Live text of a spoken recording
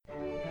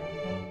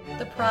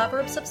The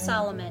Proverbs of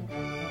Solomon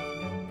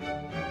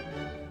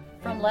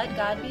from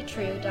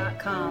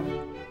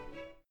LetGodBetrue.com.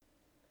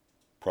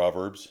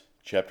 Proverbs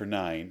chapter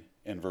 9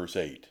 and verse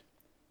 8.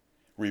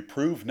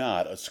 Reprove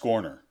not a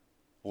scorner,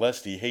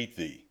 lest he hate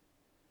thee.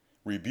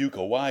 Rebuke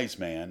a wise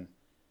man,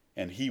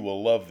 and he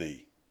will love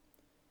thee.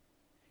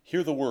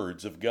 Hear the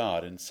words of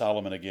God in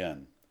Solomon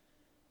again.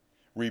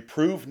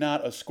 Reprove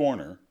not a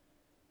scorner,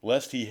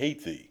 lest he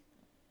hate thee.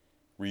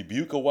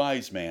 Rebuke a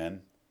wise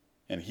man,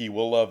 and he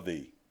will love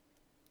thee.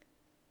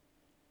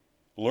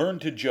 Learn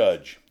to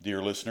judge,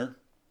 dear listener.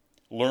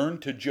 Learn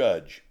to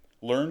judge.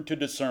 Learn to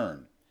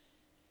discern.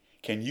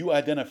 Can you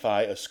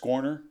identify a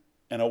scorner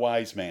and a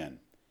wise man?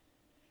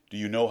 Do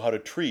you know how to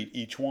treat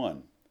each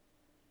one?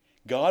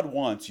 God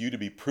wants you to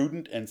be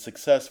prudent and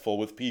successful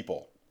with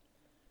people.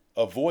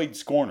 Avoid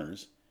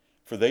scorners,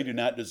 for they do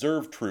not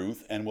deserve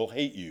truth and will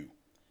hate you.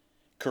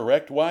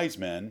 Correct wise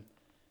men,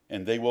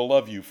 and they will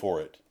love you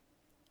for it.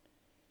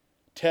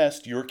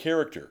 Test your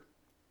character.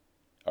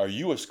 Are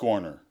you a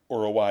scorner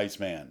or a wise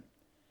man?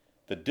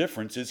 The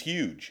difference is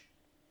huge.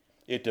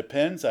 It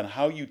depends on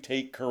how you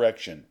take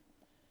correction.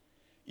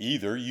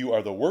 Either you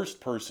are the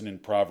worst person in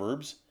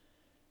Proverbs,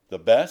 the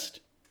best,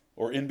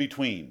 or in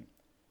between.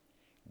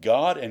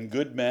 God and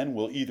good men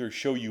will either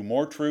show you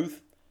more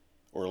truth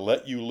or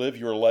let you live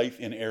your life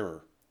in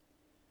error.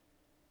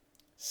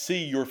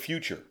 See your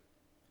future.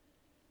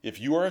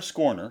 If you are a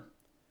scorner,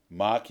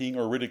 mocking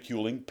or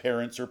ridiculing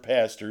parents or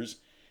pastors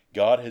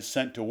God has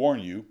sent to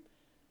warn you,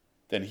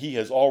 then He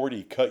has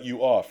already cut you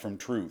off from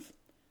truth.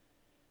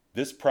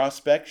 This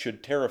prospect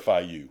should terrify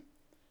you.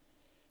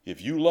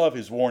 If you love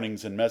His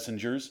warnings and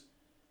messengers,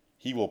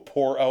 He will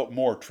pour out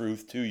more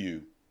truth to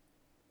you.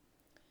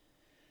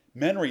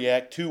 Men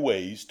react two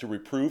ways to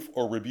reproof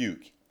or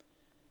rebuke.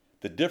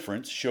 The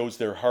difference shows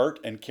their heart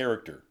and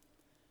character.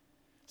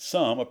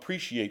 Some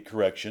appreciate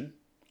correction,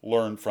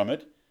 learn from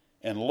it,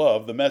 and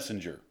love the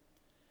messenger.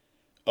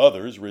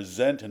 Others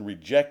resent and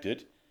reject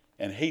it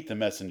and hate the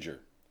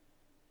messenger.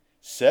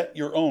 Set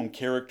your own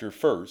character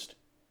first,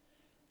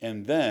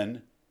 and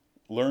then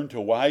learn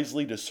to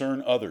wisely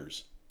discern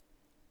others.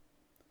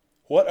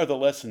 What are the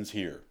lessons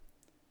here?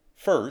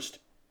 First,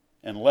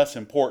 and less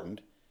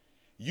important,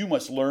 you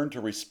must learn to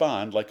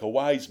respond like a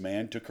wise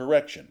man to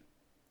correction.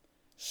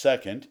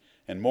 Second,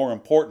 and more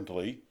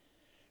importantly,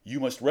 you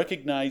must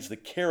recognize the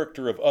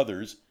character of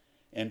others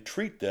and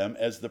treat them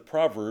as the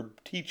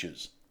proverb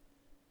teaches.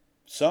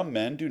 Some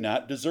men do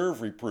not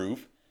deserve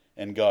reproof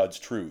and God's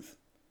truth.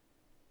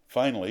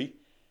 Finally,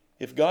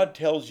 if God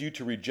tells you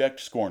to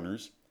reject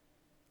scorners,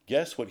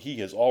 guess what He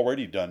has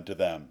already done to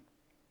them.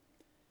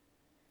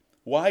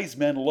 Wise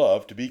men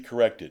love to be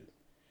corrected,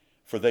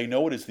 for they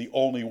know it is the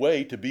only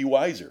way to be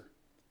wiser.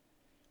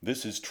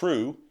 This is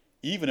true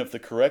even if the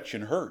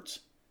correction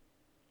hurts.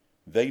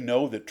 They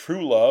know that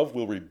true love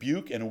will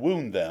rebuke and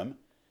wound them,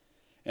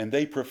 and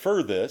they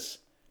prefer this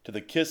to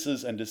the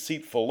kisses and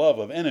deceitful love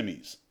of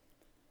enemies.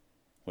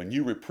 When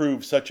you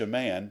reprove such a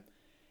man,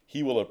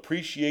 he will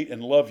appreciate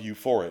and love you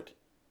for it.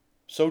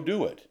 So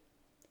do it.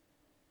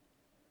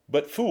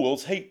 But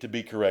fools hate to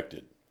be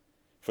corrected,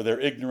 for their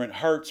ignorant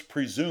hearts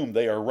presume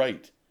they are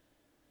right.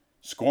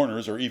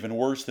 Scorners are even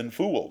worse than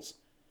fools,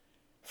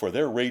 for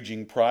their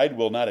raging pride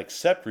will not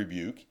accept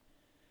rebuke.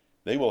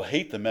 They will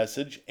hate the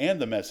message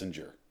and the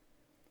messenger.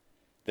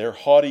 Their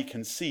haughty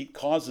conceit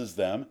causes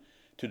them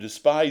to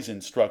despise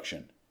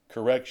instruction,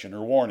 correction,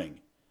 or warning.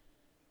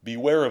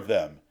 Beware of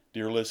them,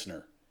 dear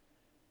listener.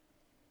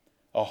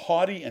 A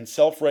haughty and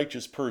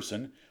self-righteous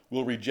person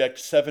will reject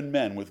 7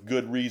 men with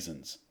good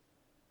reasons.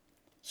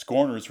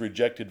 Scorners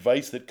reject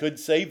advice that could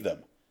save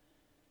them,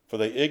 for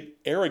they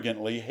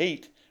arrogantly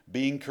hate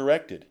being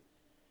corrected.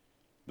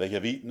 They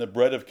have eaten the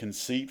bread of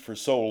conceit for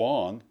so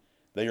long,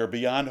 they are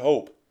beyond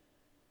hope.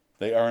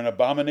 They are an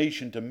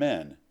abomination to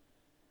men.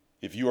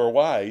 If you are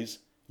wise,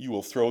 you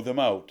will throw them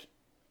out.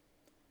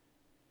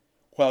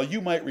 While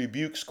you might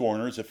rebuke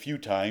scorners a few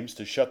times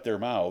to shut their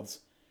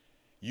mouths,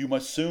 you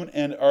must soon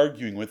end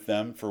arguing with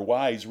them for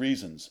wise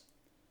reasons.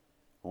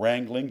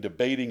 Wrangling,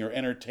 debating, or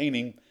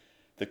entertaining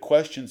the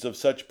questions of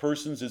such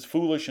persons is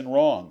foolish and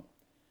wrong.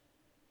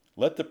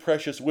 Let the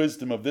precious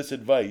wisdom of this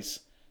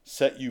advice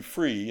set you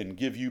free and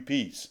give you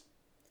peace.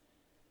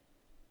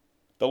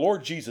 The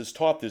Lord Jesus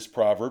taught this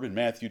proverb in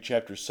Matthew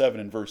chapter 7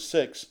 and verse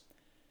 6,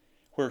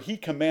 where He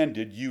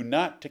commanded you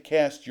not to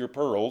cast your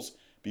pearls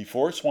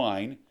before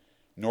swine,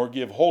 nor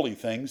give holy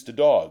things to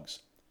dogs.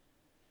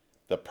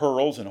 The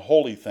pearls and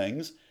holy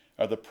things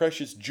are the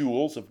precious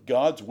jewels of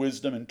God's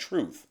wisdom and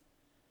truth.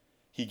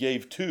 He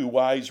gave 2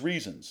 wise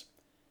reasons.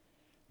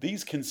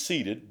 These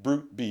conceited,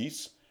 brute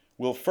beasts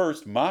will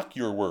first mock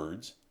your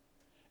words,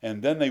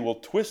 and then they will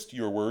twist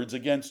your words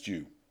against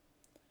you.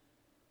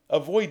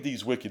 Avoid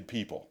these wicked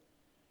people.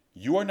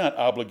 You are not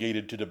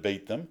obligated to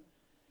debate them.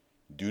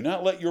 Do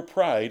not let your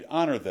pride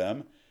honor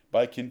them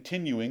by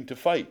continuing to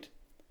fight.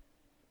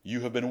 You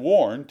have been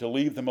warned to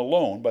leave them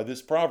alone by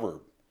this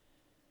proverb.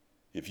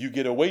 If you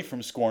get away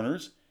from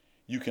scorners,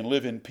 you can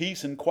live in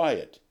peace and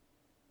quiet.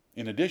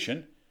 In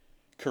addition,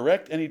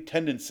 correct any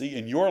tendency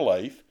in your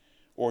life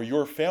or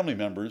your family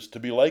members to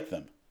be like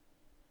them.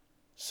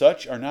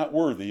 Such are not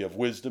worthy of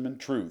wisdom and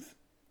truth.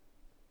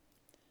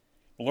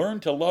 Learn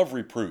to love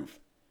reproof,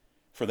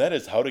 for that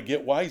is how to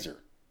get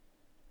wiser.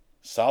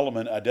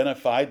 Solomon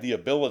identified the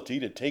ability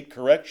to take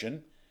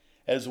correction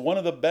as one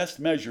of the best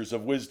measures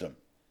of wisdom.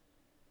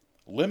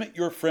 Limit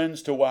your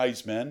friends to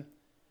wise men,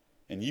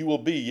 and you will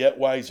be yet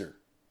wiser.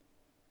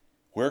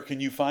 Where can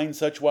you find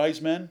such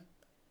wise men?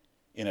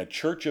 In a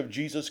church of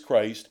Jesus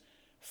Christ,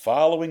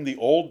 following the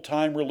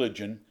old-time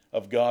religion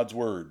of God's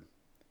Word.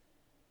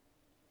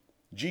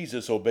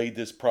 Jesus obeyed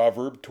this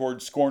proverb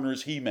toward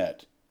scorners he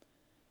met.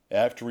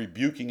 After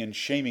rebuking and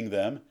shaming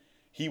them,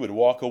 he would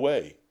walk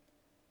away.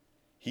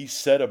 He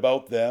said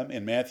about them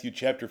in Matthew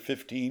chapter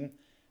 15,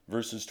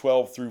 verses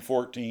 12 through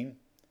 14,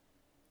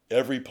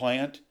 "Every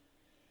plant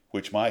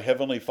which my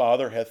heavenly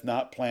Father hath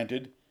not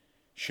planted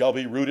shall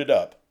be rooted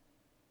up.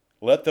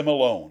 Let them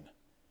alone.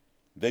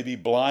 They be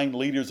blind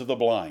leaders of the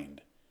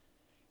blind.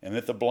 And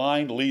if the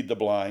blind lead the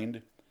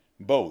blind,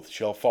 both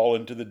shall fall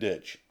into the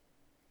ditch."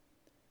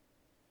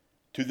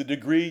 To the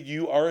degree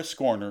you are a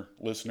scorner,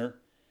 listener,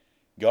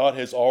 God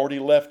has already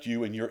left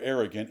you in your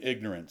arrogant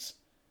ignorance,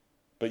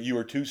 but you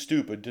are too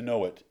stupid to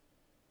know it.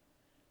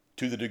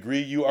 To the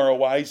degree you are a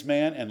wise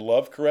man and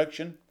love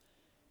correction,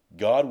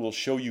 God will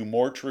show you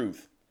more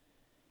truth.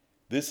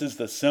 This is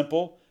the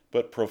simple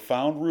but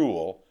profound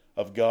rule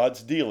of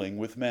God's dealing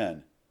with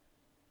men.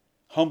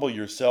 Humble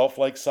yourself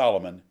like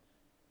Solomon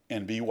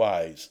and be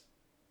wise.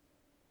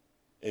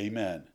 Amen.